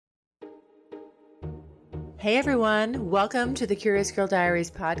Hey everyone, welcome to the Curious Girl Diaries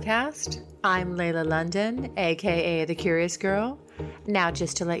podcast. I'm Layla London, aka The Curious Girl. Now,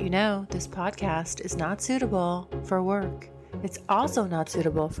 just to let you know, this podcast is not suitable for work. It's also not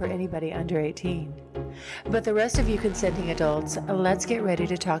suitable for anybody under 18. But the rest of you consenting adults, let's get ready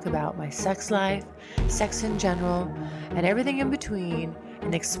to talk about my sex life, sex in general, and everything in between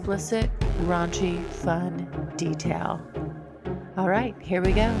in explicit, raunchy, fun detail. All right, here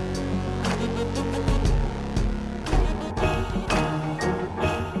we go.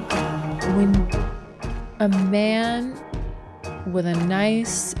 When a man with a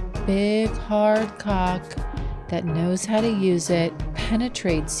nice, big, hard cock that knows how to use it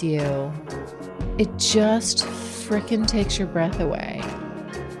penetrates you, it just frickin' takes your breath away.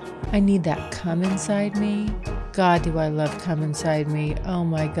 I need that cum inside me. God, do I love cum inside me. Oh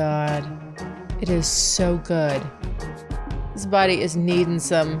my God. It is so good. This body is needing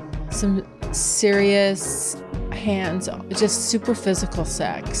some serious hands, just super physical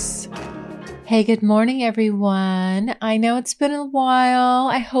sex. Hey, good morning, everyone. I know it's been a while.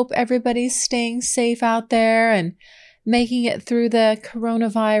 I hope everybody's staying safe out there and making it through the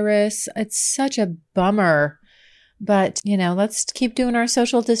coronavirus. It's such a bummer. But, let's keep doing our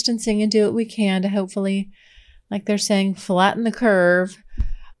social distancing and do what we can to hopefully, like they're saying, flatten the curve.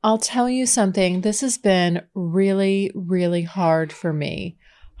 I'll tell you something. This has been really, really hard for me.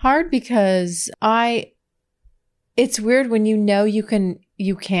 Hard because it's weird when you know you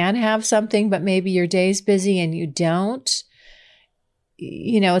can have something, but maybe your day's busy and you don't.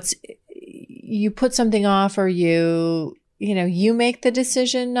 You put something off, or you make the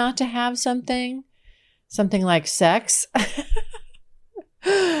decision not to have something like sex,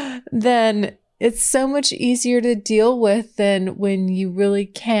 then it's so much easier to deal with than when you really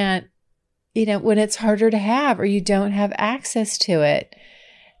can't, when it's harder to have or you don't have access to it.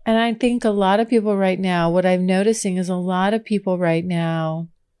 And I think a lot of people right now, what I'm noticing is a lot of people right now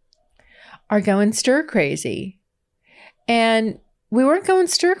are going stir crazy. And we weren't going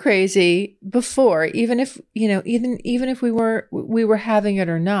stir crazy before, even if we were having it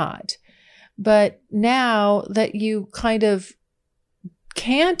or not. But now that you kind of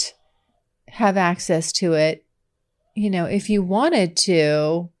can't have access to it, if you wanted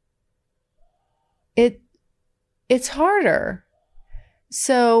to, it's harder.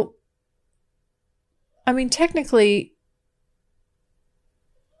 So, technically,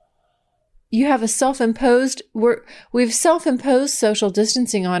 you have we've self-imposed social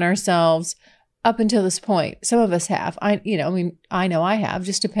distancing on ourselves up until this point. Some of us have. I know I have,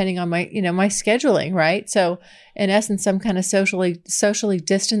 just depending on my scheduling, right? So, in essence, I'm kind of socially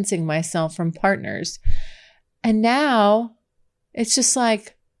distancing myself from partners. And now it's just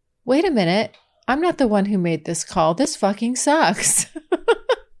like, wait a minute. I'm not the one who made this call. This fucking sucks.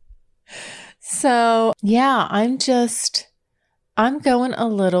 So, yeah, I'm going a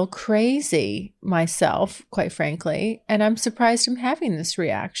little crazy myself, quite frankly, and I'm surprised I'm having this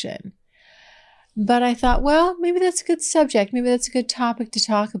reaction. But I thought, well, maybe that's a good subject. Maybe that's a good topic to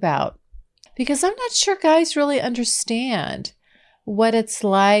talk about, because I'm not sure guys really understand what it's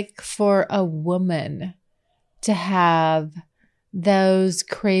like for a woman to have those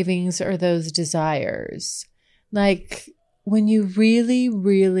cravings or those desires. Like when you really,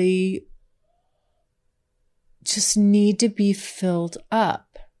 really just need to be filled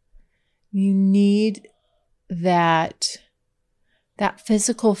up. You need that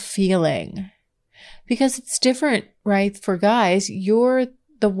physical feeling, because it's different, right? For guys, you're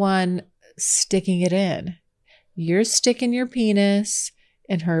the one sticking it in. You're sticking your penis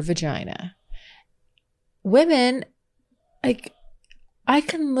in her vagina. Women, I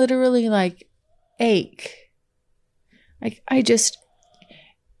can literally ache.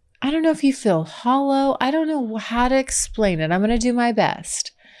 I don't know if you feel hollow. I don't know how to explain it. I'm going to do my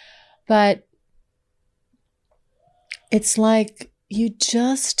best. But it's like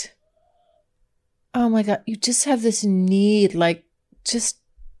oh my God, you just have this need, just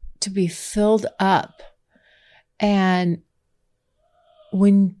to be filled up. And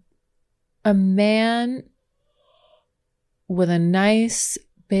when a man with a nice,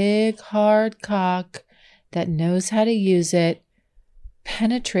 big, hard cock that knows how to use it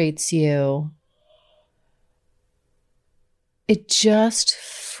penetrates you, it just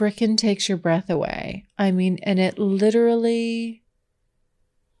frickin' takes your breath away. And it literally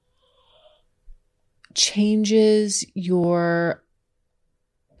changes your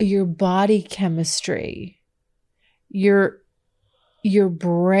body chemistry, your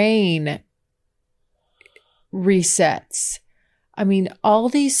brain resets. All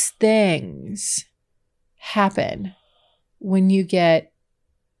these things happen when you get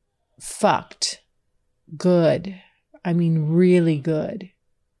fucked good. I mean, really good.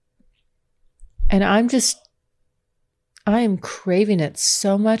 And I am craving it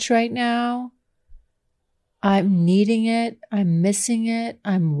so much right now. I'm needing it. I'm missing it.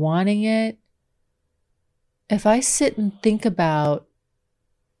 I'm wanting it. If I sit and think about,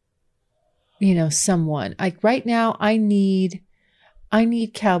 someone, like right now, I need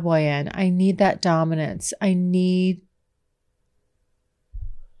Cowboy Ann. I need that dominance. I need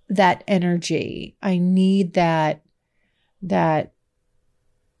that energy. I need that the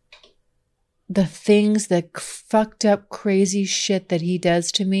things, the fucked up, crazy shit that he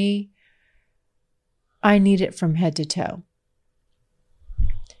does to me, I need it from head to toe.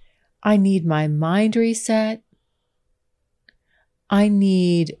 I need my mind reset. I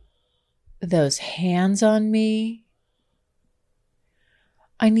need those hands on me.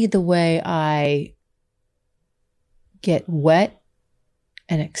 I need the way I get wet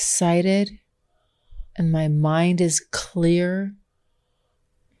and excited and my mind is clear.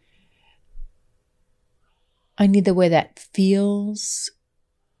 I need the way that feels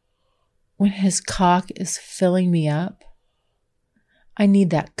when his cock is filling me up. I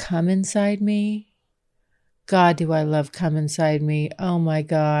need that cum inside me. God, do I love cum inside me. Oh my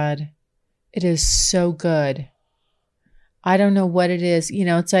God. It is so good. I don't know what it is.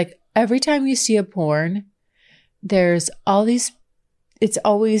 It's like every time you see a porn, there's all these,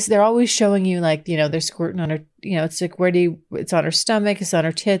 they're always showing you like, they're squirting on her, it's like, it's on her stomach, it's on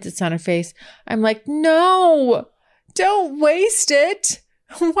her tits, it's on her face. I'm like, no, don't waste it.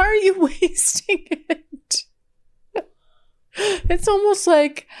 Why are you wasting it? It's almost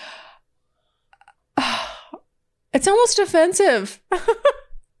like, it's almost offensive.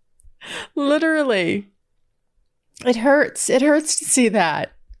 Literally. It hurts. It hurts to see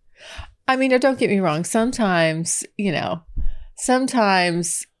that. I mean, don't get me wrong. Sometimes,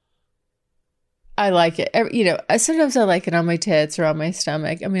 sometimes I like it. Sometimes I like it on my tits or on my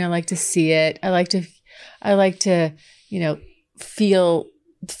stomach. I mean, I like to see it. I like to, feel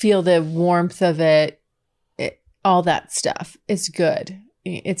the warmth of it, all that stuff. It's good.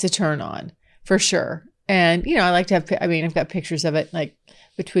 It's a turn on for sure. And, I like to have, I've got pictures of it like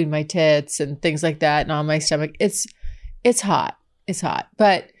between my tits and things like that and on my stomach. It's hot. It's hot.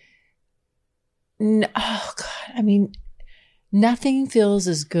 But, oh God, nothing feels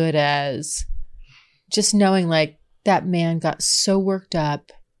as good as just knowing like that man got so worked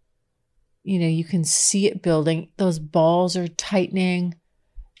up. You can see it building. Those balls are tightening.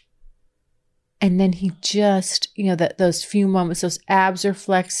 And then he just, those few moments, those abs are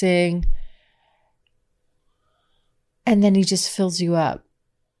flexing. And then he just fills you up.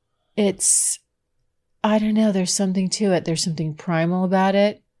 I don't know, there's something to it. There's something primal about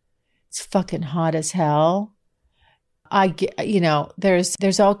it. It's fucking hot as hell.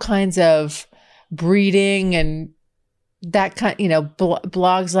 There's all kinds of breeding and that kind,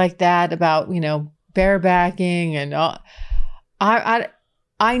 blogs like that about, barebacking and all.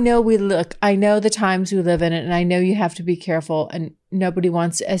 I know I know the times we live in it, and I know you have to be careful, and nobody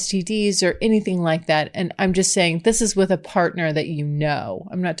wants STDs or anything like that. And I'm just saying this is with a partner that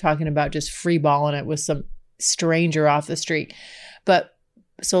I'm not talking about just freeballing it with some stranger off the street. But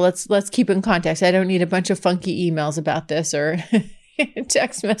so let's keep in context. I don't need a bunch of funky emails about this or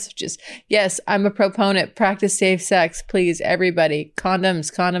text messages. Yes, I'm a proponent. Practice safe sex, please, everybody.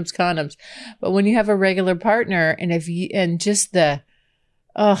 Condoms. But when you have a regular partner,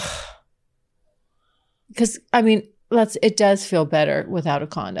 because it does feel better without a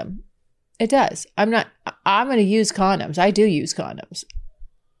condom. It does. I'm going to use condoms. I do use condoms.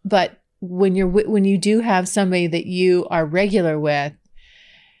 But when you do have somebody that you are regular with,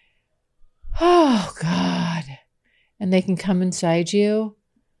 oh God, and they can come inside you.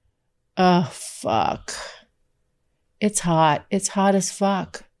 Oh, fuck. It's hot. It's hot as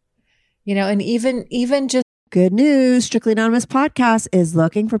fuck. And even just good news, Strictly Anonymous Podcast is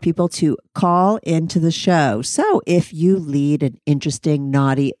looking for people to call into the show. So if you lead an interesting,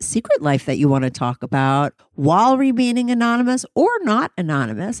 naughty secret life that you want to talk about while remaining anonymous or not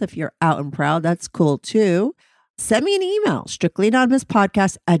anonymous, if you're out and proud, that's cool too. Send me an email,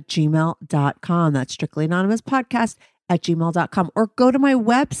 strictlyanonymouspodcast@gmail.com. That's strictlyanonymouspodcast@gmail.com. Or go to my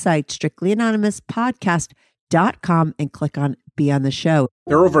website, strictlyanonymouspodcast.com, and click on Be on the Show.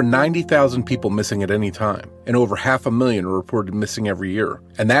 There are over 90,000 people missing at any time, and over 500,000 are reported missing every year.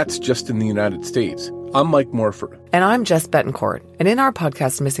 And that's just in the United States. I'm Mike Morford. And I'm Jess Betancourt. And in our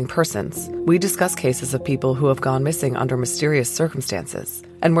podcast, Missing Persons, we discuss cases of people who have gone missing under mysterious circumstances.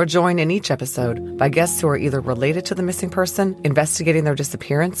 And we're joined in each episode by guests who are either related to the missing person, investigating their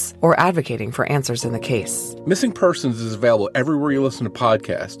disappearance, or advocating for answers in the case. Missing Persons is available everywhere you listen to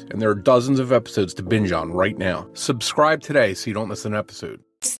podcasts, and there are dozens of episodes to binge on right now. Subscribe today so you don't miss an episode.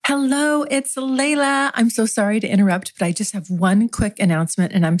 Hello, it's Layla. I'm so sorry to interrupt, but I just have one quick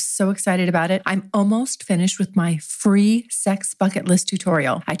announcement and I'm so excited about it. I'm almost finished with my free sex bucket list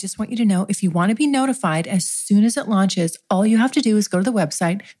tutorial. I just want you to know if you want to be notified as soon as it launches, all you have to do is go to the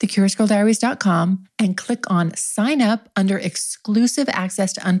website, thecuriousgirldiaries.com, and click on sign up under exclusive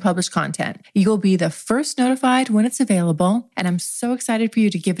access to unpublished content. You'll be the first notified when it's available, and I'm so excited for you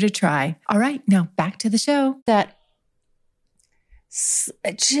to give it a try. All right, now back to the show.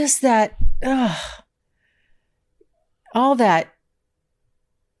 All that,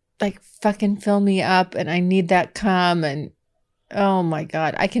 like, fucking fill me up, and I need that cum, and oh my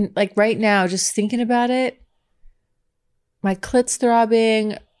God, I can, like, right now, just thinking about it, my clit's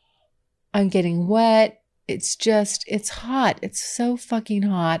throbbing, I'm getting wet, it's hot, it's so fucking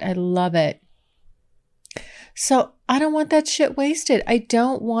hot, I love it. So I don't want that shit wasted. I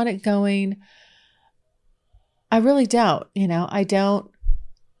don't want it going. I really don't,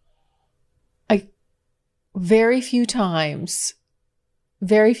 very few times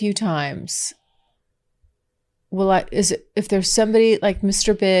if there's somebody like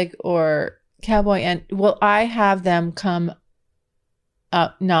Mr. Big or Cowboy, and will I have them come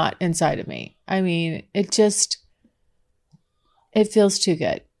up, not inside of me? I mean, it feels too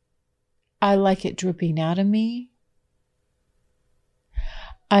good. I like it dripping out of me.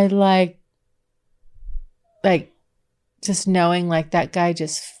 I like just knowing like that guy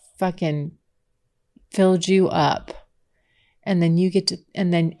just fucking filled you up, and then you get to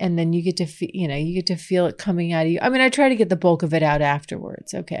you get to feel it coming out of you. I mean, I try to get the bulk of it out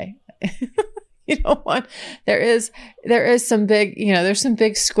afterwards. Okay. You know what? There is some big, there's some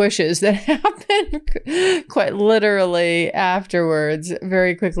big squishes that happen quite literally afterwards,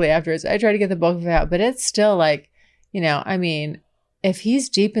 very quickly afterwards. I try to get the bulk of it out, but it's still like, I mean, if he's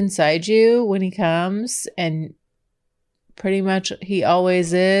deep inside you when he comes, and pretty much he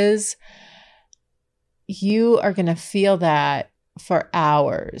always is, you are going to feel that for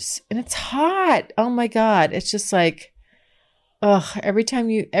hours. And it's hot. Oh my God. It's just like, every time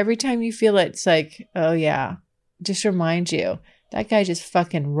you feel it, it's like, oh yeah, just remind you that guy just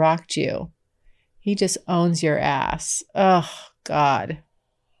fucking rocked you. He just owns your ass. Oh God.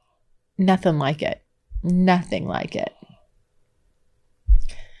 Nothing like it. Nothing like it.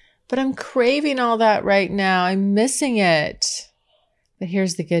 But I'm craving all that right now. I'm missing it. But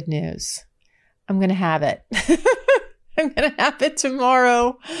here's the good news. I'm going to have it. I'm going to have it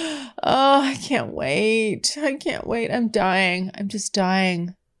tomorrow. Oh, I can't wait. I'm dying. I'm just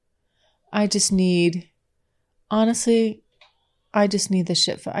dying. Honestly, I just need the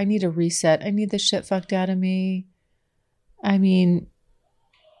shit. I need a reset. I need the shit fucked out of me. I mean,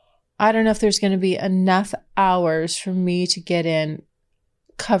 I don't know if there's going to be enough hours for me to get in,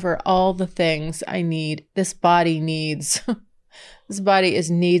 cover all the things I need. This body needs. This body is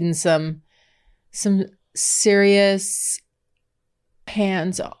needing some serious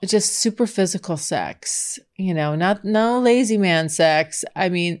hands, just super physical sex, no lazy man sex. I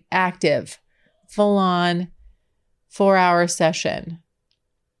mean, active, full on 4-hour session,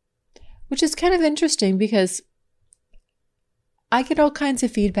 which is kind of interesting because I get all kinds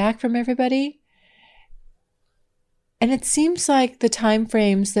of feedback from everybody. And it seems like the time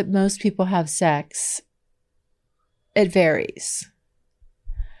frames that most people have sex, it varies.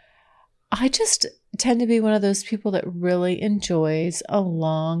 I just tend to be one of those people that really enjoys a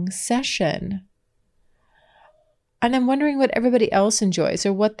long session. And I'm wondering what everybody else enjoys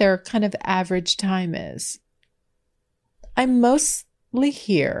or what their kind of average time is. I'm mostly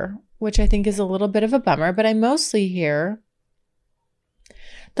here, which I think is a little bit of a bummer, but I mostly hear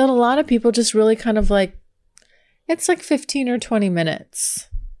that a lot of people just really kind of like, it's like 15 or 20 minutes.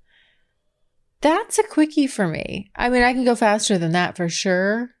 That's a quickie for me. I mean, I can go faster than that for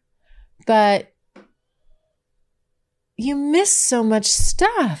sure. But you miss so much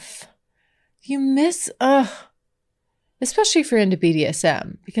stuff. You miss, especially if you're into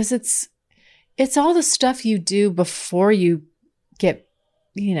BDSM, because it's all the stuff you do before you get,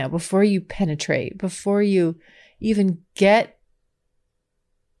 before you penetrate, before you even get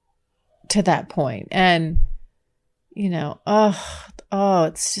to that point. And,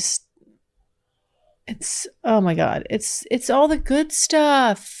 it's just, oh my God, it's all the good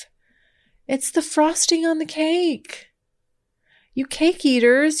stuff. It's the frosting on the cake. You cake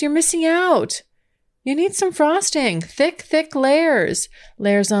eaters, you're missing out. You need some frosting, thick layers.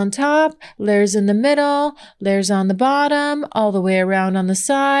 Layers on top, layers in the middle, layers on the bottom, all the way around on the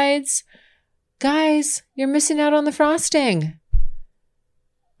sides. Guys, you're missing out on the frosting.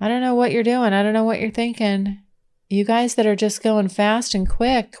 I don't know what you're doing. I don't know what you're thinking. You guys that are just going fast and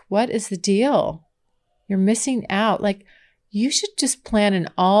quick, what is the deal? You're missing out. Like, you should just plan an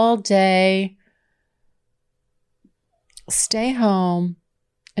all day, stay home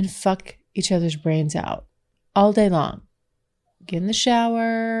and fuck each other's brains out all day long. Get in the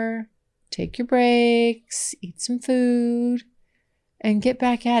shower, take your breaks, eat some food, and get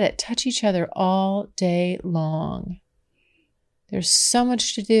back at it. Touch each other all day long. There's so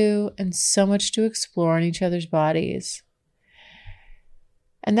much to do and so much to explore in each other's bodies.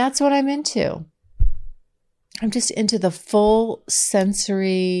 And that's what I'm into. I'm just into the full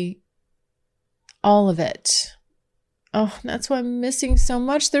sensory, all of it. Oh, that's why I'm missing so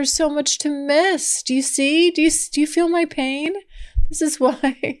much. There's so much to miss. Do you see? Do you feel my pain? This is why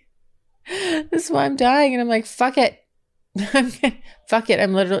I'm dying. And I'm like, fuck it. Fuck it.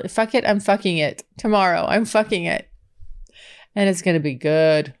 I'm fucking it. Tomorrow, I'm fucking it. And it's going to be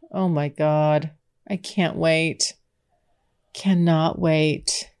good. Oh my God. I can't wait. Cannot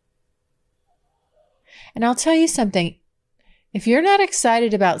wait. And I'll tell you something. If you're not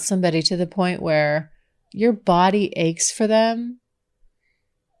excited about somebody to the point where your body aches for them,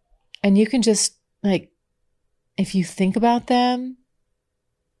 and you can just, like, if you think about them,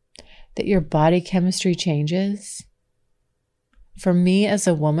 that your body chemistry changes. For me as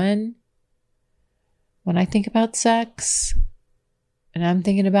a woman, when I think about sex, and I'm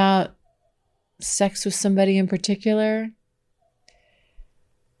thinking about sex with somebody in particular,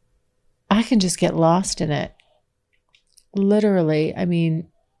 I can just get lost in it. Literally, I mean,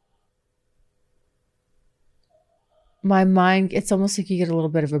 my mind, it's almost like you get a little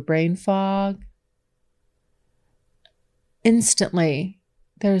bit of a brain fog. Instantly,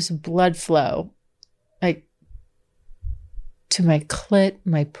 there's blood flow, like, to my clit,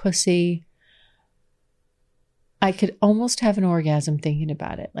 my pussy. I could almost have an orgasm thinking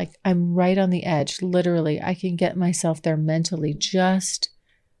about it. Like, I'm right on the edge. Literally, I can get myself there mentally just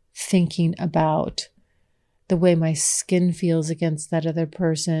thinking about the way my skin feels against that other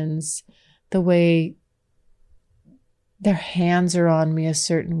person's, the way their hands are on me a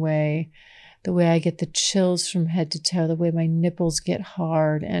certain way, the way I get the chills from head to toe, the way my nipples get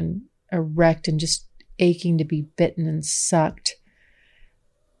hard and erect and just aching to be bitten and sucked.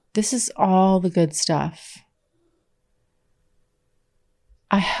 This is all the good stuff.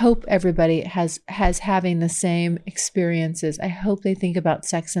 I hope everybody has having the same experiences. I hope they think about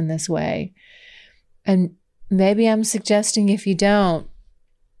sex in this way. And maybe I'm suggesting, if you don't,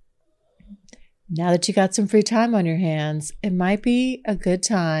 now that you got some free time on your hands, it might be a good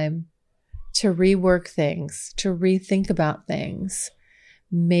time to rework things, to rethink about things.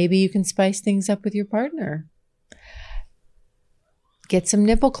 Maybe you can spice things up with your partner. Get some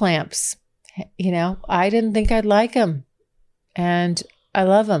nipple clamps. You know, I didn't think I'd like them, and I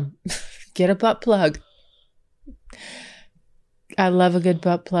love them. Get a butt plug. I love a good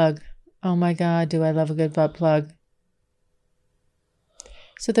butt plug. Oh my God, do I love a good butt plug.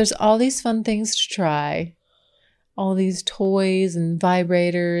 So there's all these fun things to try. All these toys and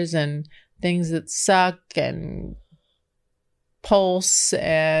vibrators and things that suck and pulse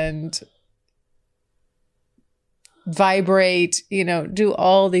and vibrate, you know, do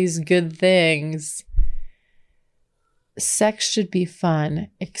all these good things. Sex should be fun,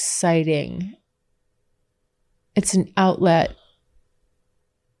 exciting. It's an outlet.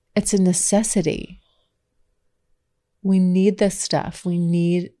 It's a necessity. We need this stuff. We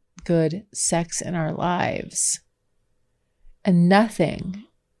need good sex in our lives. And nothing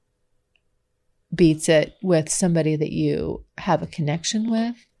beats it with somebody that you have a connection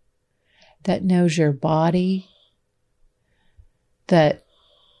with, that knows your body, that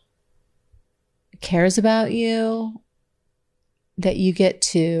cares about you, that you get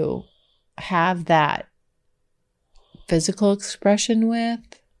to have that physical expression with,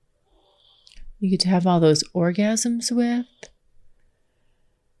 you get to have all those orgasms with.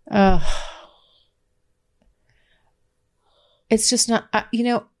 It's just not, you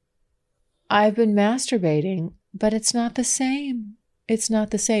know, I've been masturbating, but it's not the same. It's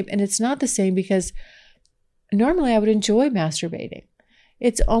not the same. And it's not the same because normally I would enjoy masturbating.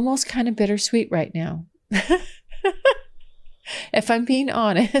 It's almost kind of bittersweet right now. If I'm being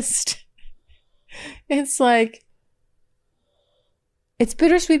honest, it's like, it's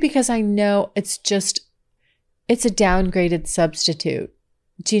bittersweet because I know it's a downgraded substitute.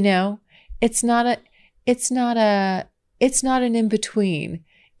 Do you know? It's not an in-between.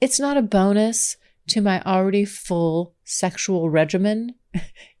 It's not a bonus. to my already full sexual regimen.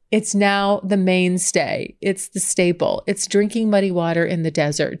 It's now the mainstay. It's the staple. It's drinking muddy water in the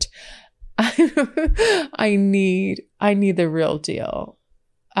desert. I need the real deal.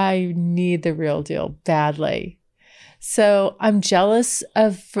 I need the real deal badly. So I'm jealous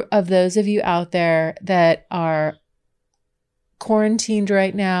of those of you out there that are quarantined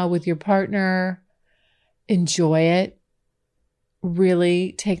right now with your partner. Enjoy it.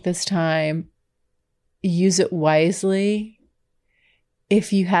 Really take this time. Use it wisely.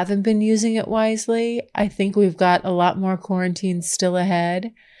 If you haven't been using it wisely, I think we've got a lot more quarantines still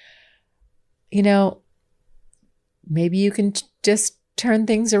ahead. You know, maybe you can just turn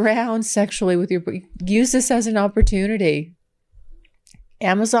things around sexually with your, use this as an opportunity.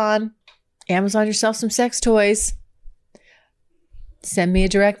 Amazon yourself some sex toys. Send me a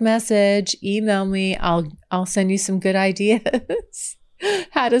direct message, email me. I'll send you some good ideas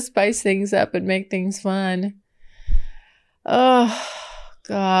how to spice things up and make things fun. Oh,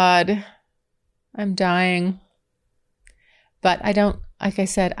 God, I'm dying. But I don't, like I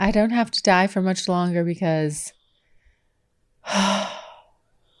said, I don't have to die for much longer because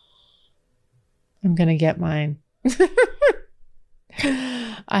I'm going to get mine.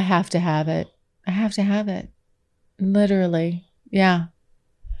 I have to have it. I have to have it. Literally. Yeah.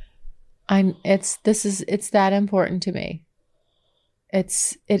 It's that important to me.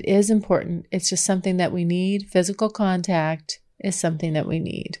 It is important. It's just something that we need. Physical contact is something that we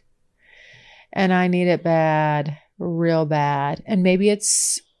need. And I need it bad, real bad. And maybe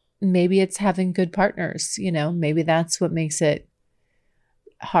it's having good partners, you know, maybe that's what makes it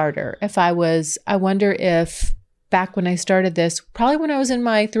harder. I wonder if back when I started this, probably when I was in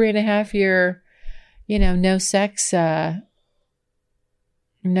my 3.5 year, you know, no sex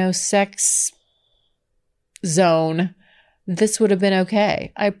zone, this would have been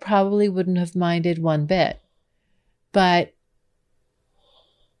okay. I probably wouldn't have minded one bit. But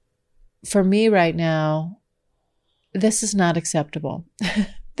for me right now, this is not acceptable.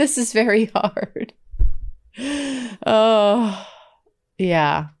 This is very hard. Oh,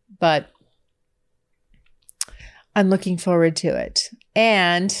 yeah. But I'm looking forward to it.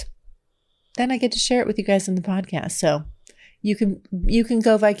 And then I get to share it with you guys on the podcast. So you can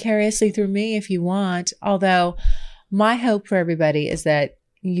go vicariously through me if you want. Although my hope for everybody is that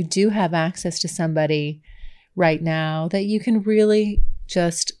you do have access to somebody right now that you can really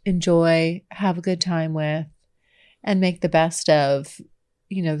just enjoy, have a good time with, and make the best of,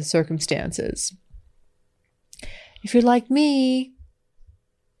 you know, the circumstances. If you're like me,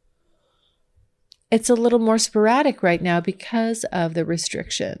 it's a little more sporadic right now because of the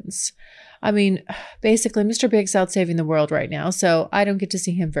restrictions. I mean, basically, Mr. Big's out saving the world right now, so I don't get to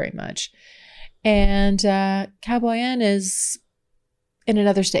see him very much. And Cowboy N is in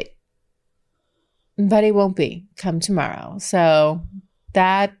another state, but he won't be come tomorrow. So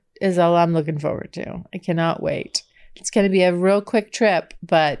that is all I'm looking forward to. I cannot wait. It's going to be a real quick trip,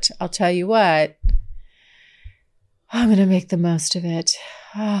 but I'll tell you what, I'm going to make the most of it.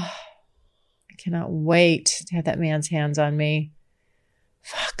 Oh, I cannot wait to have that man's hands on me.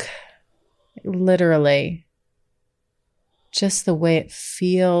 Fuck. Literally. Just the way it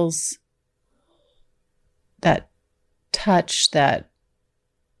feels, that touch, that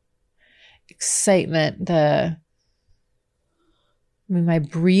excitement, my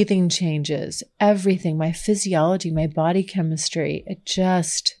breathing changes, everything, my physiology, my body chemistry,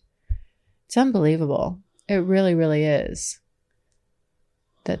 it's unbelievable. It really, really is.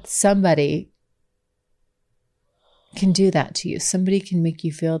 That somebody can do that to you. Somebody can make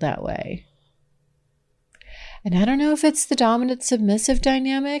you feel that way. And I don't know if it's the dominant submissive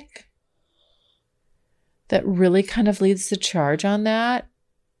dynamic that really kind of leads the charge on that.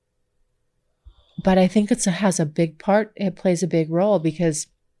 But I think it has a big part. It plays a big role because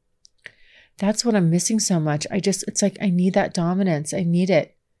that's what I'm missing so much. It's like I need that dominance. I need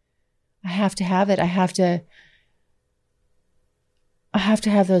it. I have to have it. I have to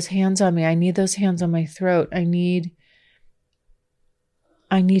have those hands on me. I need those hands on my throat. I need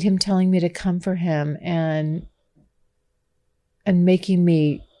him telling me to come for him and making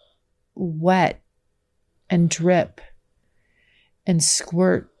me wet and drip and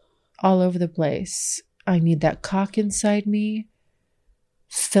squirt all over the place. I need that cock inside me,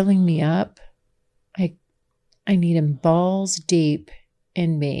 filling me up. I need him balls deep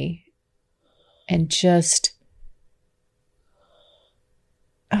in me and just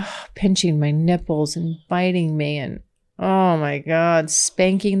pinching my nipples and biting me and, oh my God,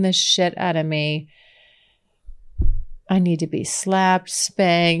 spanking the shit out of me. I need to be slapped,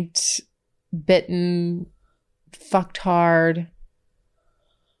 spanked, bitten, fucked hard.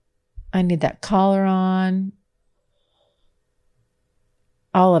 I need that collar on.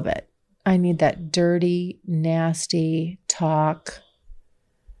 All of it. I need that dirty, nasty talk.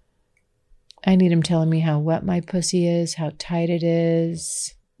 I need him telling me how wet my pussy is, how tight it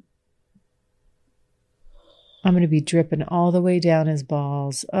is. I'm going to be dripping all the way down his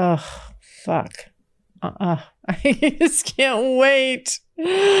balls. Ugh, fuck. I just can't wait.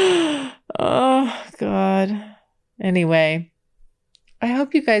 Oh, God. Anyway, I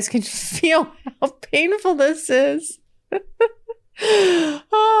hope you guys can feel how painful this is.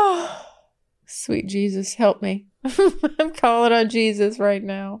 Oh, sweet Jesus, help me. I'm calling on Jesus right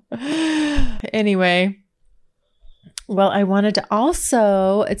now. Anyway, well, I wanted to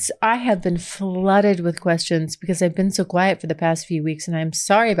also, I have been flooded with questions because I've been so quiet for the past few weeks, and I'm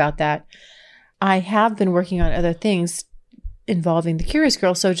sorry about that. I have been working on other things involving the Curious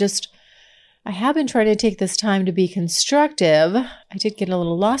Girl, so I have been trying to take this time to be constructive. I did get a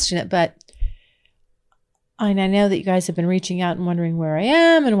little lost in it, but I know that you guys have been reaching out and wondering where I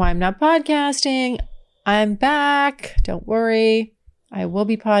am and why I'm not podcasting. I'm back. Don't worry. I will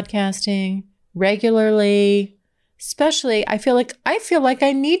be podcasting regularly. Especially, I feel like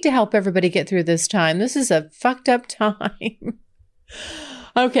I need to help everybody get through this time. This is a fucked up time.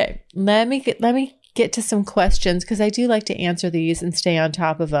 Okay, let me get to some questions because I do like to answer these and stay on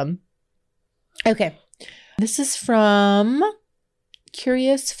top of them. Okay, this is from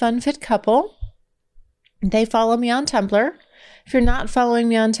Curious Fun Fit Couple. They follow me on Tumblr. If you're not following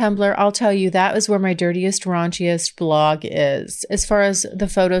me on Tumblr, I'll tell you that is where my dirtiest, raunchiest blog is. As far as the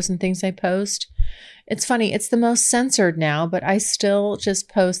photos and things I post, it's funny. It's the most censored now, but I still just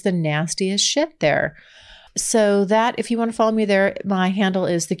post the nastiest shit there. So that, if you want to follow me there, my handle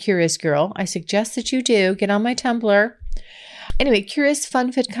is The Curious Girl. I suggest that you do. Get on my Tumblr. Anyway, Curious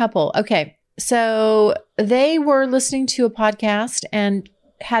Fun Fit Couple. Okay, so they were listening to a podcast and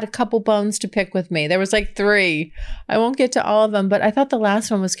had a couple bones to pick with me. There was like 3. I won't get to all of them, but I thought the last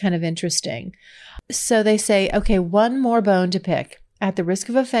one was kind of interesting. So they say, okay, one more bone to pick. At the risk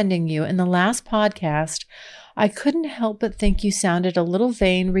of offending you, in the last podcast, I couldn't help but think you sounded a little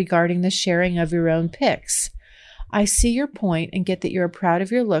vain regarding the sharing of your own pics. I see your point and get that you're proud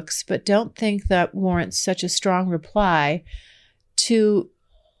of your looks, but don't think that warrants such a strong reply to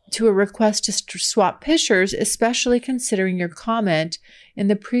a request to swap pictures, especially considering your comment in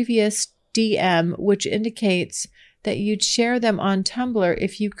the previous DM, which indicates that you'd share them on Tumblr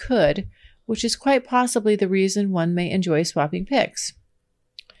if you could, which is quite possibly the reason one may enjoy swapping pics.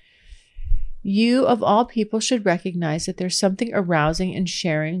 You, of all people, should recognize that there's something arousing in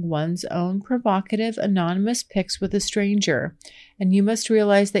sharing one's own provocative, anonymous pics with a stranger, and you must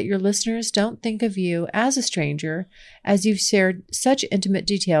realize that your listeners don't think of you as a stranger, as you've shared such intimate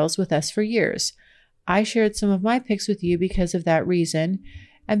details with us for years. I shared some of my pics with you because of that reason,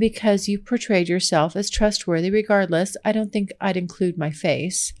 and because you've portrayed yourself as trustworthy regardless. I don't think I'd include my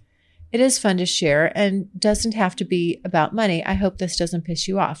face. It is fun to share and doesn't have to be about money. I hope this doesn't piss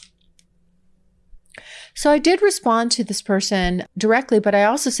you off. So I did respond to this person directly, but I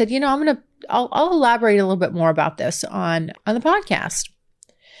also said, I'll elaborate a little bit more about this on the podcast.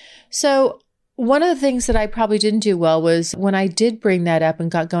 So one of the things that I probably didn't do well was when I did bring that up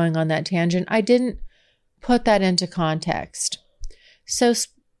and got going on that tangent, I didn't put that into context. So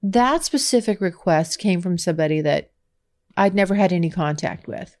that specific request came from somebody that I'd never had any contact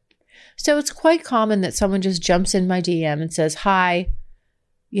with. So it's quite common that someone just jumps in my DM and says, hi,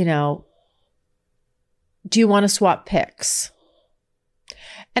 do you want to swap pics?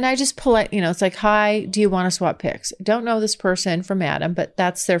 And I just it's like, hi, do you want to swap pics? I don't know this person from Adam, but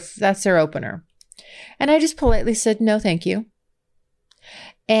that's their opener. And I just politely said, no, thank you.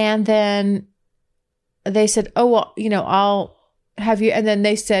 And then they said, oh, well, I'll have you. And then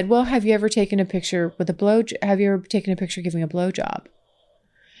they said, well, have you ever taken a picture with have you ever taken a picture giving a blowjob?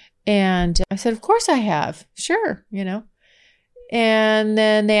 And I said, of course I have. Sure. And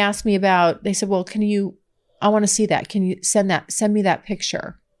then they asked me they said, well, I want to see that. Can you send me that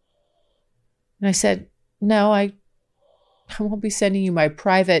picture? And I said, no, I won't be sending you my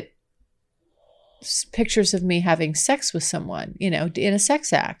private pictures of me having sex with someone, in a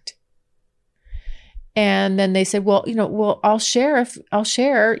sex act. And then they said, well, I'll share,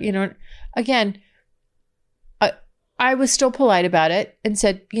 again, I was still polite about it and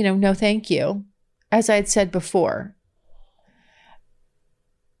said, no, thank you. As I had said before.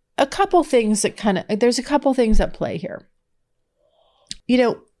 There's a couple things at play here.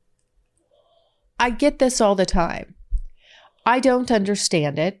 I get this all the time. I don't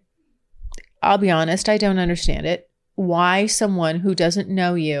understand it. I'll be honest, I don't understand it. Why someone who doesn't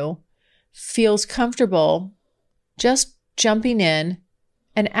know you feels comfortable just jumping in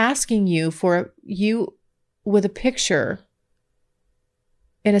and asking you for you with a picture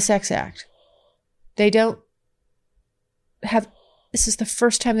in a sex act. They don't have, this is the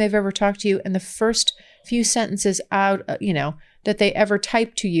first time they've ever talked to you, and the first few sentences out, that they ever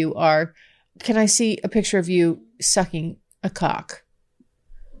type to you are, can I see a picture of you sucking a cock?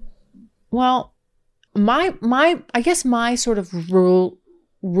 Well, I guess my sort of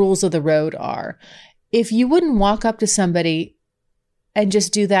rules of the road are, if you wouldn't walk up to somebody and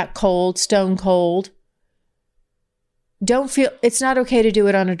just do that stone cold, it's not okay to do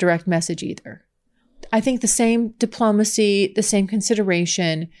it on a direct message either. I think the same diplomacy, the same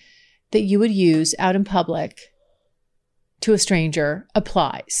consideration that you would use out in public to a stranger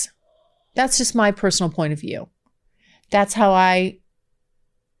applies. That's just my personal point of view. That's how I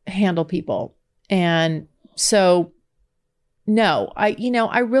handle people. And so, no,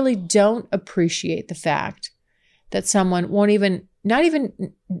 I really don't appreciate the fact that someone won't even, not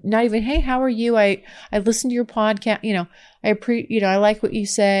even, hey, how are you? I listened to your podcast, I like what you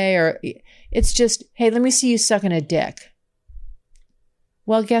say, or it's just, hey, let me see you sucking a dick.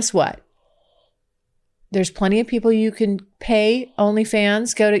 Well, guess what? There's plenty of people you can pay,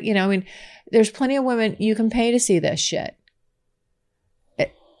 OnlyFans, go to, there's plenty of women you can pay to see this shit.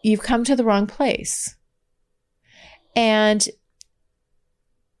 You've come to the wrong place. And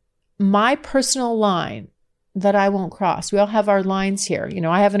my personal line that I won't cross, we all have our lines here.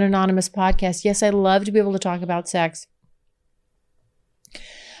 I have an anonymous podcast. Yes, I love to be able to talk about sex,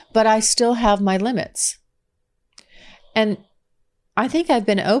 but I still have my limits. And I think I've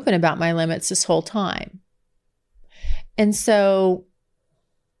been open about my limits this whole time. And so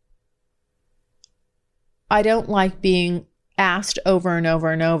I don't like being asked over and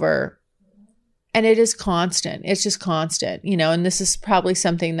over and over. And it is constant. It's just constant, and this is probably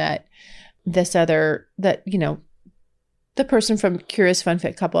something that the person from Curious Fun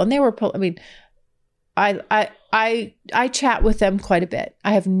Fit Couple, and they were, I chat with them quite a bit.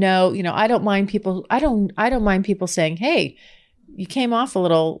 I have I don't mind people. I don't mind people saying, hey, you came off a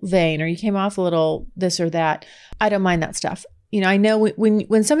little vain, or you came off a little this or that. I don't mind that stuff. I know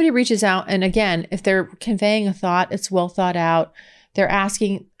when somebody reaches out, and again, if they're conveying a thought, it's well thought out. They're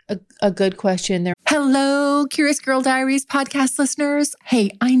asking a good question. Hello, Curious Girl Diaries podcast listeners.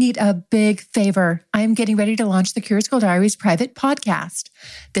 Hey, I need a big favor. I am getting ready to launch the Curious Girl Diaries private podcast.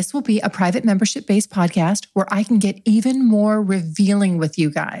 This will be a private membership-based podcast where I can get even more revealing with you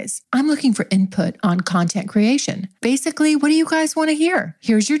guys. I'm looking for input on content creation. Basically, what do you guys want to hear?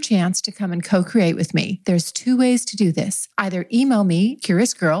 Here's your chance to come and co-create with me. There's 2 ways to do this. Either email me,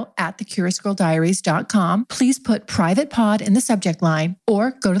 curiousgirl@thecuriousgirldiaries.com. Please put private pod in the subject line,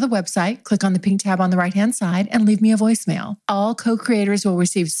 or go to the website, click on the pink tab on the right-hand side, and leave me a voicemail. All co-creators will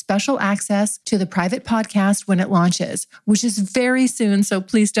receive special access to the private podcast when it launches, which is very soon, so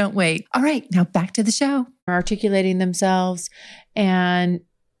please don't wait. All right, now back to the show. Articulating themselves, and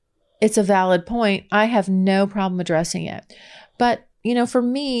it's a valid point. I have no problem addressing it. But, for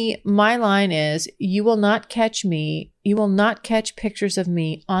me, my line is, you will not catch pictures of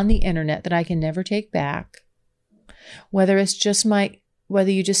me on the internet that I can never take back, whether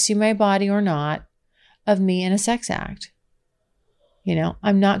you just see my body or not, of me in a sex act.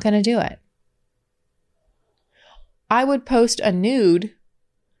 I'm not going to do it. I would post a nude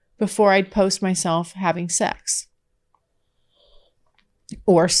before I'd post myself having sex.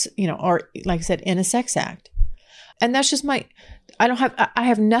 Or like I said, in a sex act. And that's just I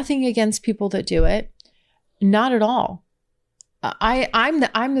have nothing against people that do it. Not at all. I'm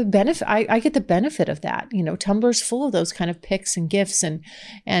the benefit. I get the benefit of that. Tumblr's full of those kind of pics and GIFs and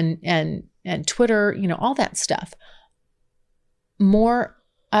Twitter, all that stuff.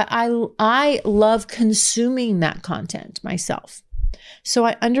 I love consuming that content myself. So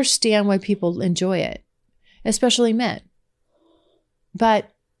I understand why people enjoy it, especially men. But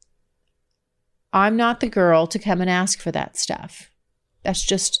I'm not the girl to come and ask for that stuff. That's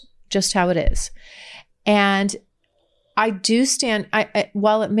just how it is. And I do stand,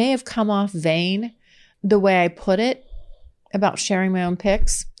 while it may have come off vain, the way I put it about sharing my own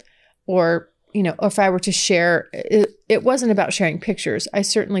pics, or, if I were to share, it wasn't about sharing pictures. I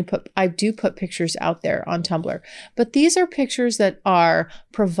do put pictures out there on Tumblr, but these are pictures that are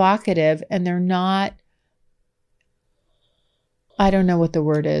provocative, and they're not, I don't know what the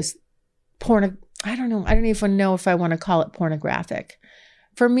word is. I don't know. I don't even know if I want to call it pornographic.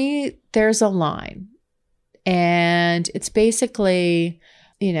 For me, there's a line. And it's basically,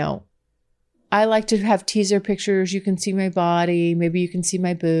 I like to have teaser pictures. You can see my body. Maybe you can see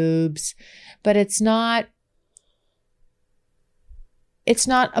my boobs. But it's not it's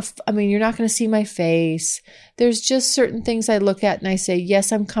not, you're not going to see my face. There's just certain things I look at and I say,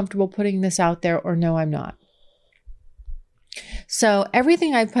 yes, I'm comfortable putting this out there, or no, I'm not. So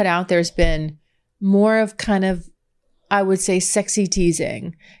everything I've put out there has been more of kind of, I would say, sexy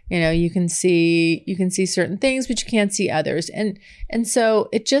teasing. You can see certain things, but you can't see others. And so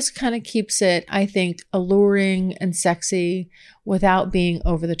it just kind of keeps it, I think, alluring and sexy without being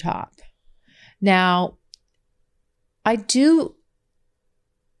over the top. Now, I do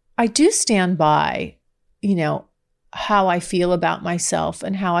stand by, how I feel about myself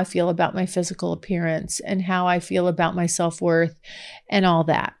and how I feel about my physical appearance and how I feel about my self-worth and all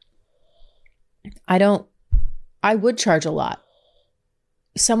that. I would charge a lot.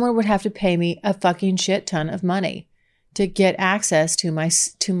 Someone would have to pay me a fucking shit ton of money to get access to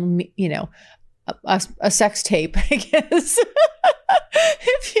a sex tape, I guess.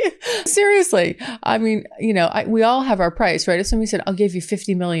 Seriously, we all have our price, right? If somebody said, I'll give you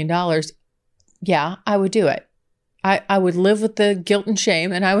 $50 million, yeah, I would do it. I would live with the guilt and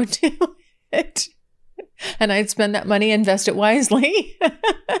shame and I would do it. And I'd spend that money, invest it wisely.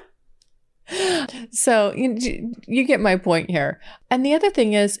 So you get my point here. And the other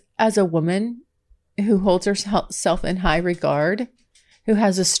thing is, as a woman who holds herself in high regard, who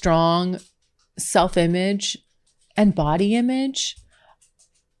has a strong self-image and body image,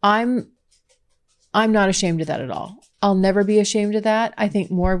 I'm not ashamed of that at all. I'll never be ashamed of that.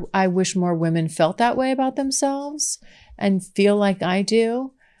 I wish more women felt that way about themselves and feel like I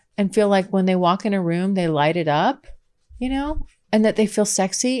do, and feel like when they walk in a room, they light it up, and that they feel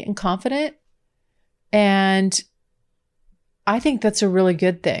sexy and confident. And I think that's a really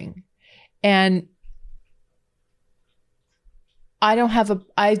good thing. And I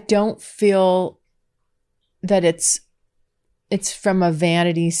don't feel that it's from a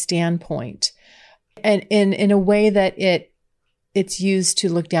vanity standpoint, and in a way that it's used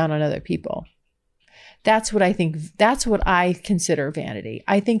to look down on other people. That's what I think. That's what I consider vanity.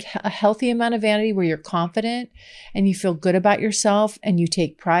 I think a healthy amount of vanity where you're confident and you feel good about yourself and you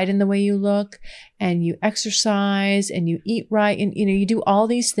take pride in the way you look and you exercise and you eat right. And, you do all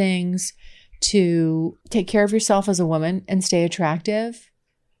these things to take care of yourself as a woman and stay attractive.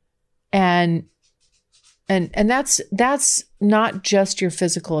 And that's not just your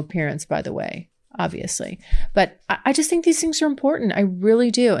physical appearance, by the way, obviously, but I just think these things are important. I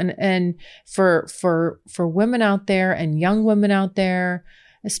really do. And for women out there and young women out there,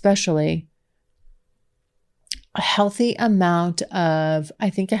 especially, a healthy amount of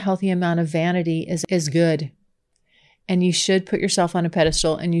vanity is good. And you should put yourself on a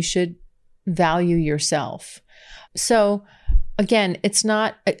pedestal and you should value yourself. So again, it's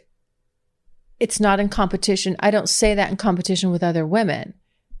not in competition. I don't say that in competition with other women.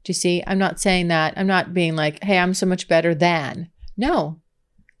 Do you see? I'm not saying that. I'm not being like, hey, I'm so much better than. No.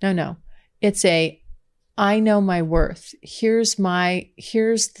 It's I know my worth. Here's my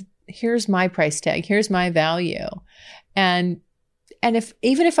price tag. Here's my value. And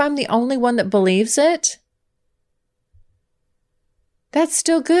even if I'm the only one that believes it, that's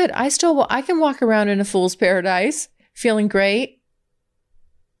still good. I can walk around in a fool's paradise feeling great.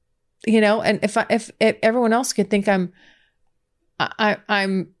 And if everyone else could think I'm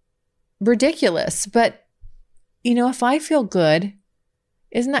ridiculous, but if I feel good,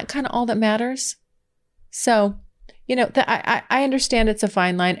 isn't that kind of all that matters? So, I understand it's a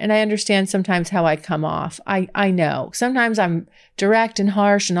fine line, and I understand sometimes how I come off. I know sometimes I'm direct and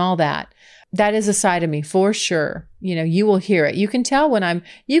harsh and all that. That is a side of me for sure. You will hear it. You can tell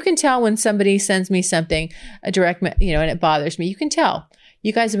when somebody sends me something, a direct, and it bothers me. You can tell.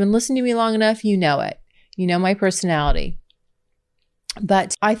 You guys have been listening to me long enough. You know it. You know my personality.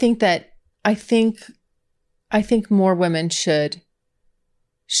 But I think more women should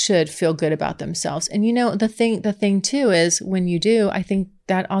feel good about themselves. And the thing too is, when you do, I think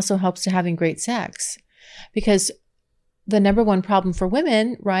that also helps to having great sex, because the number one problem for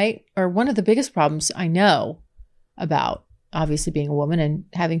women, right, or one of the biggest problems I know about, obviously being a woman and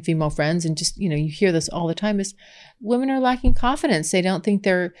having female friends, and just, you hear this all the time, is women are lacking confidence. They don't think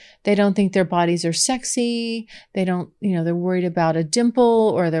their bodies are sexy. They don't, they're worried about a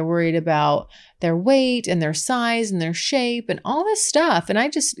dimple, or they're worried about their weight and their size and their shape and all this stuff. And I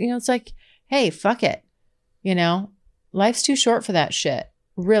just, it's like, hey, fuck it. Life's too short for that shit.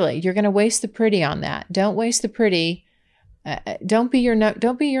 Really. You're going to waste the pretty on that. Don't waste the pretty. Don't be your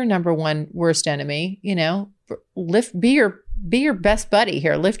number one worst enemy. Be your best buddy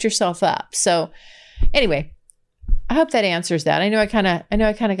here. Lift yourself up. So anyway, I hope that answers that. I know I kind of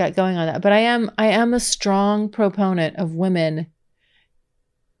got going on that, but I am a strong proponent of women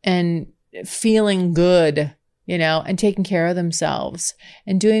and feeling good and taking care of themselves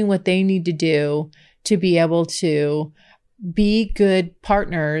and doing what they need to do to be able to be good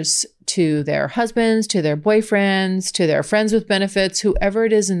partners to their husbands, to their boyfriends, to their friends with benefits, whoever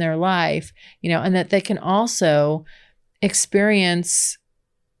it is in their life, and that they can also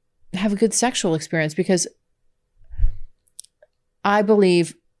have a good sexual experience, because I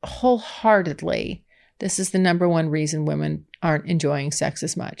believe wholeheartedly this is the number one reason women aren't enjoying sex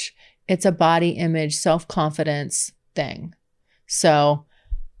as much. It's a body image, self-confidence thing. So,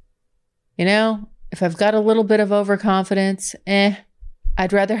 if I've got a little bit of overconfidence,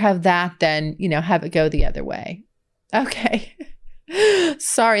 I'd rather have that than, have it go the other way. Okay.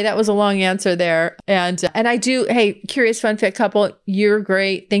 Sorry, that was a long answer there. And I do, hey, Curious Fun Fit couple, you're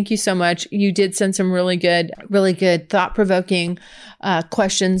great. Thank you so much. You did send some really good, thought-provoking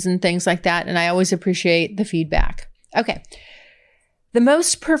questions and things like that. And I always appreciate the feedback. Okay. The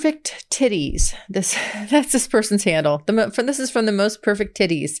Most Perfect Titties. That's this person's handle. This is from The Most Perfect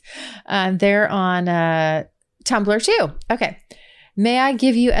Titties. They're on Tumblr too. Okay. May I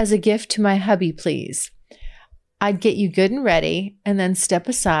give you as a gift to my hubby, please? I'd get you good and ready and then step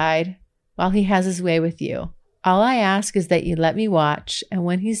aside while he has his way with you. All I ask is that you let me watch, and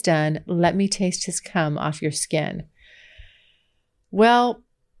when he's done, let me taste his cum off your skin. Well,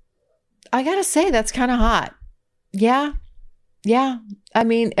 I gotta say, that's kind of hot. Yeah. I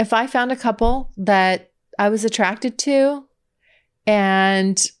mean, if I found a couple that I was attracted to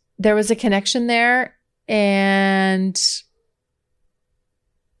and there was a connection there, and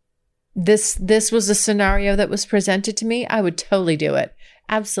this was a scenario that was presented to me, I would totally do it.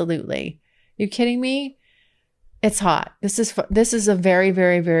 Absolutely. You kidding me? It's hot. This is a very,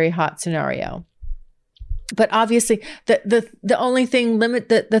 very, very hot scenario. But obviously the only thing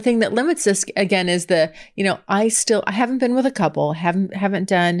the thing that limits this again is I haven't been with a couple, haven't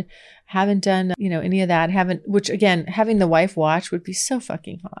done any of that, which again, having the wife watch would be so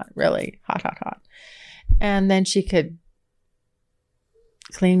fucking hot, really hot. And then she could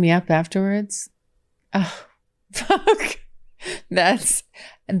clean me up afterwards. Oh, fuck. That's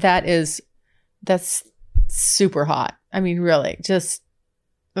super hot. I mean, really, just,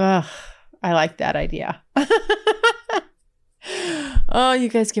 I like that idea. Oh, you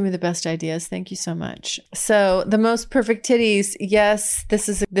guys give me the best ideas. Thank you so much. So The Most Perfect Titties. Yes, this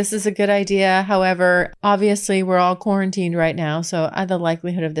is a good idea. However, obviously we're all quarantined right now, so the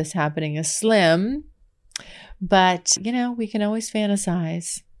likelihood of this happening is slim. But, we can always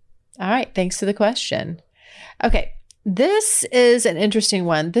fantasize. All right. Thanks for the question. Okay. This is an interesting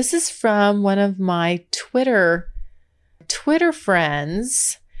one. This is from one of my Twitter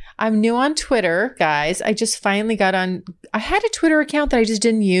friends. I'm new on Twitter, guys. I just finally got on. I had a Twitter account that I just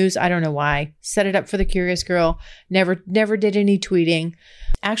didn't use. I don't know why. Set it up for the Curious Girl. Never did any tweeting.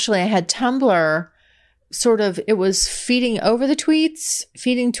 Actually, I had Tumblr. Sort of, it was feeding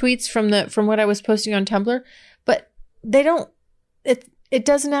tweets from what I was posting on Tumblr, but it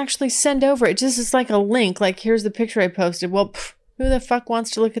doesn't actually send over. It just is like a link, like here's the picture I posted. Well, who the fuck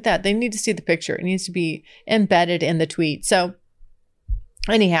wants to look at that? They need to see the picture. It needs to be embedded in the tweet. So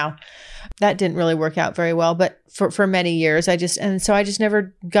anyhow, that didn't really work out very well, but for many years, I just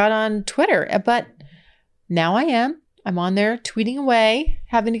never got on Twitter, but now I am. I'm on there tweeting away,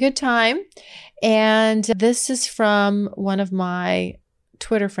 having a good time. And this is from one of my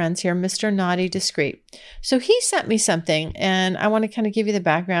Twitter friends here, Mr. Naughty Discreet. So he sent me something, and I want to kind of give you the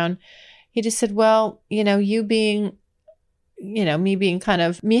background. He just said, well, you being, me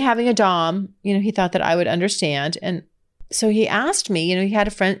having a dom, he thought that I would understand. And so he asked me, he had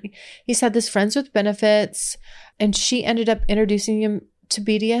a friend, he said this friends with benefits, and she ended up introducing him to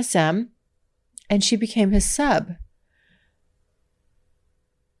BDSM, and she became his sub.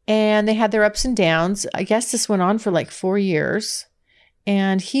 And they had their ups and downs. I guess this went on for like 4 years.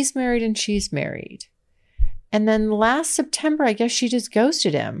 And he's married and she's married. And then last September, I guess she just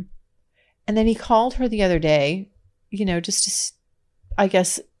ghosted him. And then he called her the other day, just to, I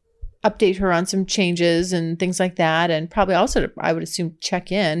guess, update her on some changes and things like that. And probably also, I would assume,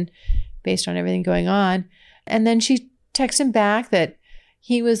 check in based on everything going on. And then she texted him back that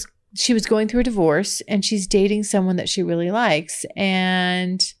she was going through a divorce and she's dating someone that she really likes.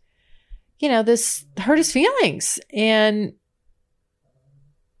 And, this hurt his feelings. And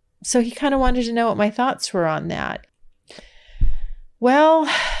so he kind of wanted to know what my thoughts were on that. Well,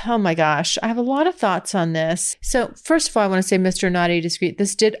 oh my gosh, I have a lot of thoughts on this. So first of all, I want to say, Mr. Naughty Discreet,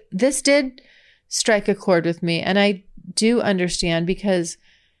 this did strike a chord with me. And I do understand, because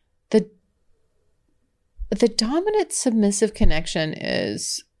the dominant submissive connection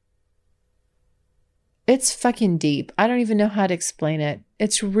it's fucking deep. I don't even know how to explain it.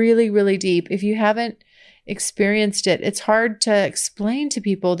 It's really, really deep. If you haven't experienced it. It's hard to explain to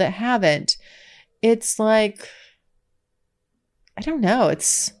people that haven't. It's like, I don't know.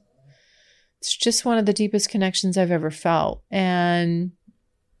 It's just one of the deepest connections I've ever felt. And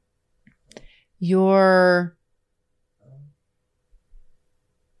your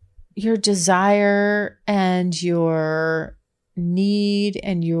desire and your need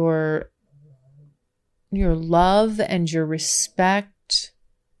and your love and your respect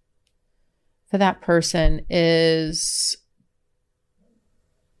for that person it's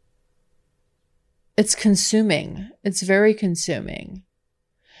consuming. It's very consuming.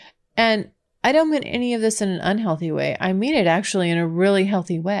 And I don't mean any of this in an unhealthy way. I mean it actually in a really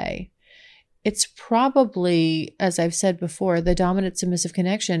healthy way. It's probably, as I've said before, the dominant submissive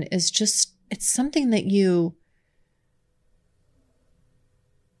connection is just, it's something that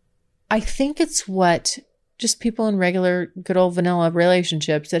I think it's what just people in regular, good old vanilla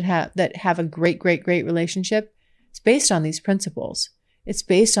relationships that have a great, great, great relationship. It's based on these principles. It's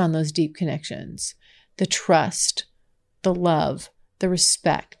based on those deep connections, the trust, the love, the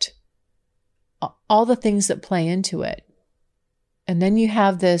respect, all the things that play into it. And then you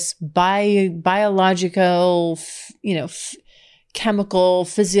have this biological, chemical,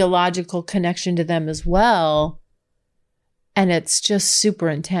 physiological connection to them as well. And it's just super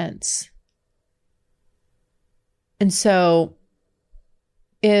intense. And so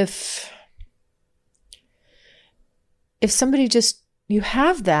if somebody just, you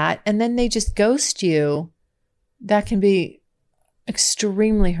have that and then they just ghost you, that can be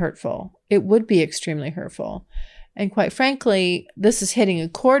extremely hurtful. It would be extremely hurtful. And quite frankly, this is hitting a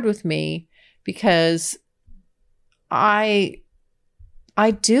chord with me because I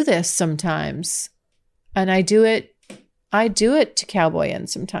do this sometimes, and I do it to Cowboy Inn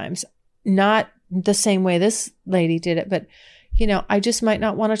sometimes. Not the same way this lady did it, but I just might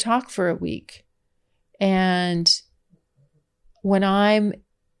not want to talk for a week. And when I'm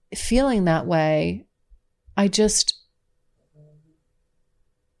feeling that way, I just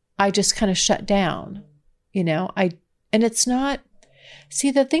kind of shut down. And it's not, see,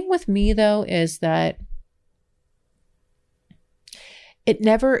 the thing with me though, is that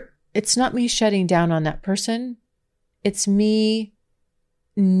it's not me shutting down on that person. It's me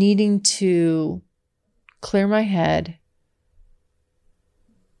needing to clear my head,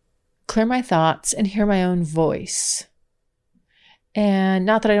 clear my thoughts, and hear my own voice. And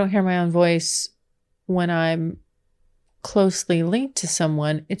not that I don't hear my own voice when I'm closely linked to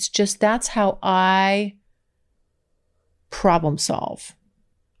someone. It's just, that's how I problem solve.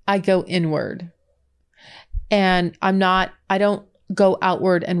 I go inward, and I don't go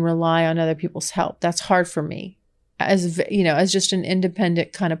outward and rely on other people's help. That's hard for me as just an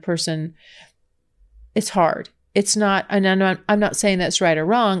independent kind of person. It's hard. It's not, and I'm not saying that's right or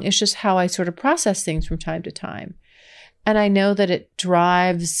wrong. It's just how I sort of process things from time to time. And I know that it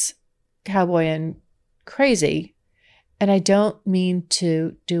drives Cowboy Inn crazy, and I don't mean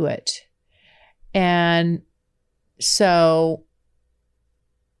to do it. And so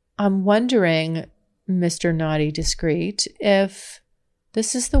I'm wondering, Mr. Naughty Discreet, if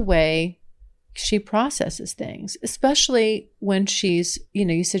this is the way she processes things, especially when she's,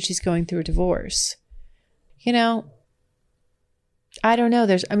 you said she's going through a divorce. I don't know.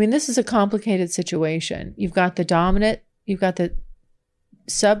 This is a complicated situation. You've got the dominant, you've got the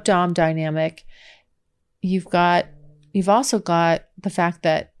sub-dom dynamic. You've also got the fact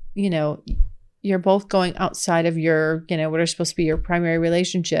that, you're both going outside of your, what are supposed to be your primary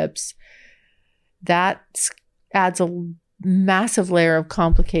relationships. That adds a massive layer of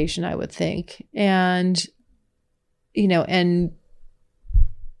complication, I would think. And,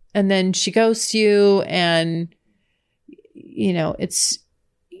 and then she ghosts you, and, it's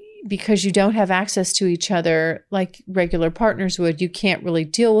because you don't have access to each other like regular partners would. You can't really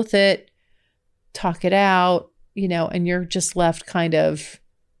deal with it, talk it out, and you're just left kind of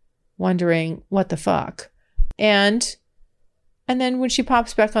wondering what the fuck. And then when she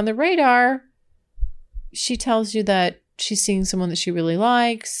pops back on the radar, she tells you that she's seeing someone that she really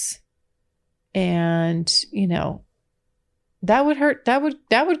likes. And, that would hurt. That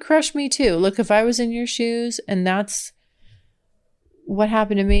would crush me too. Look, if I was in your shoes and that's what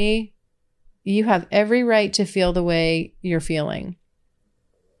happened to me, you have every right to feel the way you're feeling.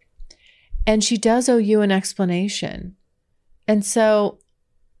 And she does owe you an explanation. And so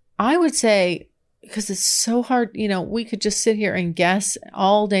I would say, because it's so hard, we could just sit here and guess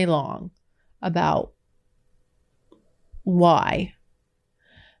all day long about why.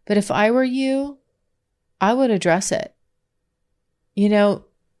 But if I were you, I would address it. You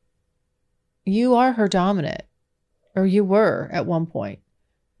are her dominant, or you were at one point.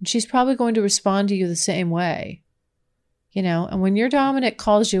 And she's probably going to respond to you the same way. And when your dominant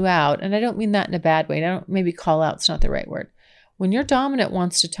calls you out, and I don't mean that in a bad way. Maybe call out's not the right word. When your dominant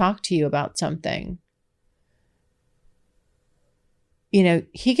wants to talk to you about something,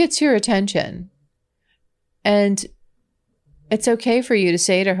 he gets your attention. And it's okay for you to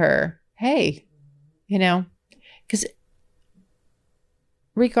say to her, hey, because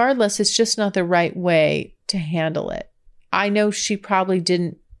regardless, it's just not the right way to handle it. I know she probably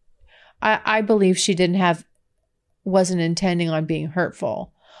didn't, I believe she wasn't intending on being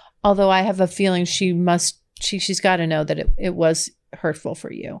hurtful. Although I have a feeling she's got to know that it was hurtful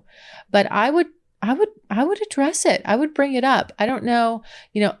for you. But I would address it. I would bring it up. I don't know,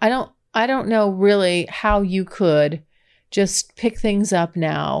 I don't know really how you could just pick things up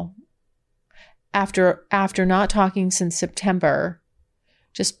now after not talking since September.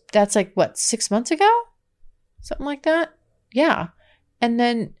 That's like what, 6 months ago? Something like that. Yeah.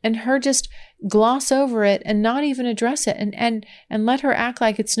 And her just gloss over it and not even address it and let her act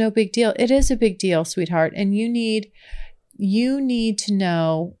like it's no big deal. It is a big deal, sweetheart. And you need to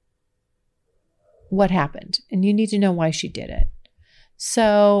know what happened, and you need to know why she did it.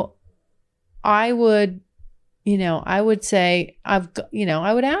 So I would say, I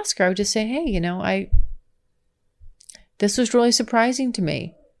would ask her, I would just say, hey, this was really surprising to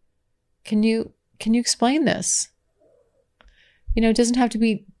me. Can you explain this? It doesn't have to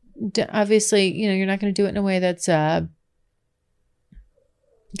be, obviously, you're not going to do it in a way that's going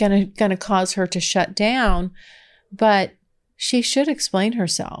to cause her to shut down, but she should explain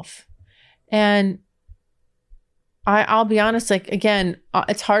herself. And I'll be honest, like, again,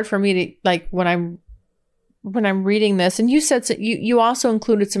 it's hard for me to, like, when I'm reading this, and you said, you also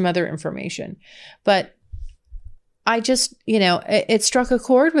included some other information, but I just, it struck a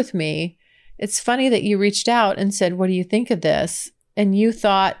chord with me. It's funny that you reached out and said, what do you think of this? And you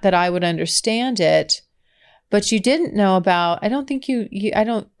thought that I would understand it, but you didn't know about,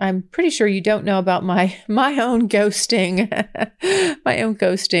 I'm pretty sure you don't know about my own ghosting,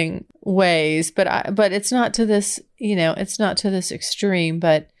 ways, but it's not to this, it's not to this extreme,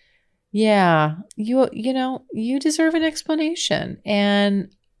 but yeah, you deserve an explanation.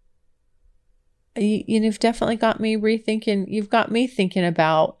 And you've definitely got me rethinking. You've got me thinking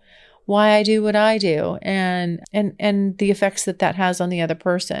about why I do what I do and the effects that has on the other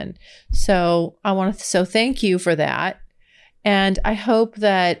person. So so thank you for that. And I hope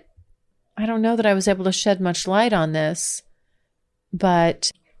that, I don't know that I was able to shed much light on this,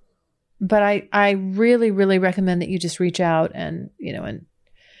 but I really, really recommend that you just reach out and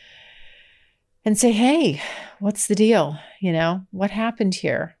say, hey, what's the deal? What happened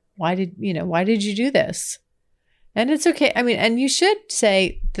here? Why did you do this? And it's okay. I mean, and you should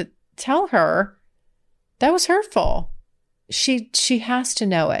tell her that was hurtful. She has to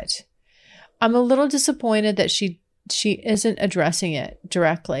know it. I'm a little disappointed that she isn't addressing it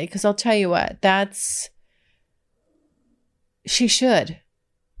directly, because I'll tell you what, she should.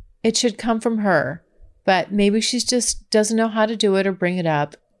 It should come from her, but maybe she just doesn't know how to do it or bring it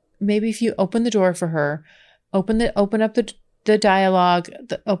up. Maybe if you open the door for her, open up the dialogue,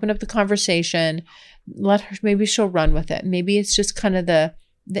 open up the conversation, let her, maybe she'll run with it. Maybe it's just kind of the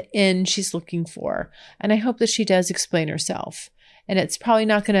end she's looking for. And I hope that she does explain herself. And it's probably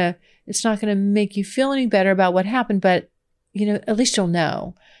not going to make you feel any better about what happened, but at least you'll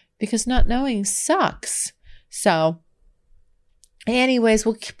know, because not knowing sucks. So anyways,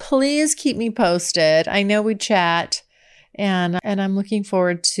 well, please keep me posted. I know we chat, and I'm looking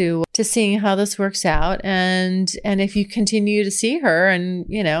forward to seeing how this works out, and if you continue to see her, and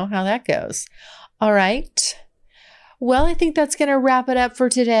how that goes. All right. Well, I think that's going to wrap it up for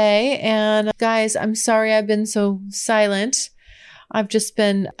today. And guys, I'm sorry I've been so silent. I've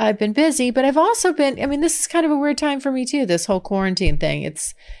been busy, but I've also been, this is kind of a weird time for me too, this whole quarantine thing.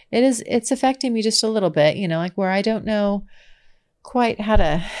 It's affecting me just a little bit, like where I don't know quite how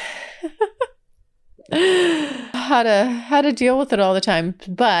to how to deal with it all the time,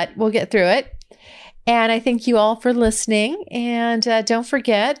 but we'll get through it. And I thank you all for listening. And don't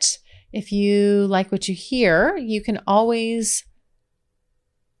forget, if you like what you hear, you can always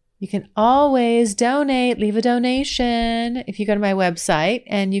donate, leave a donation. If you go to my website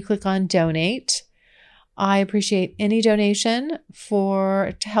and you click on donate, I appreciate any donation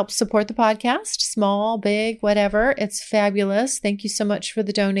to help support the podcast, small, big, whatever. It's fabulous. Thank you so much for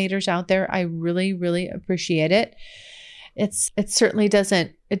the donators out there. I really, really appreciate it. It certainly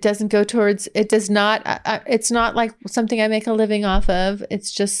doesn't go towards, it's not like something I make a living off of.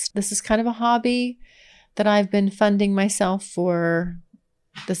 It's just, this is kind of a hobby that I've been funding myself for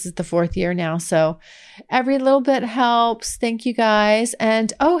This is the 4th year now. So every little bit helps. Thank you guys.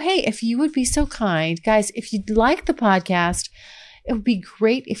 And oh, hey, if you would be so kind, guys, if you'd like the podcast, it would be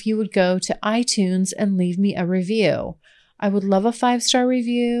great if you would go to iTunes and leave me a review. I would love a 5-star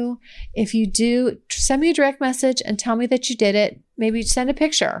review. If you do, send me a direct message and tell me that you did it. Maybe send a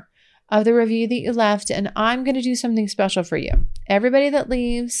picture of the review that you left, and I'm going to do something special for you. Everybody that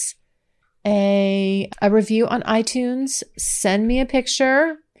leaves a review on iTunes, send me a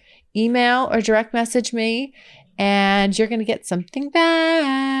picture, email or direct message me, and you're going to get something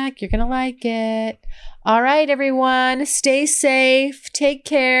back. You're going to like it. All right, everyone, stay safe. Take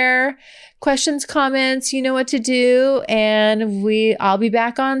care. Questions, comments, you know what to do. And I'll be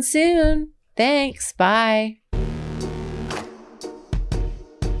back on soon. Thanks. Bye.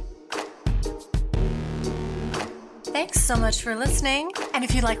 Thanks so much for listening. And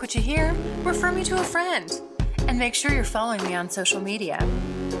if you like what you hear, refer me to a friend. And make sure you're following me on social media.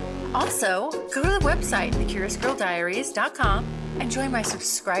 Also, go to the website, thecuriousgirldiaries.com, and join my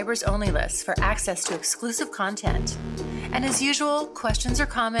subscribers only list for access to exclusive content. And as usual, questions or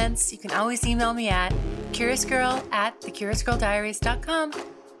comments, you can always email me at curiousgirl@thecuriousgirldiaries.com.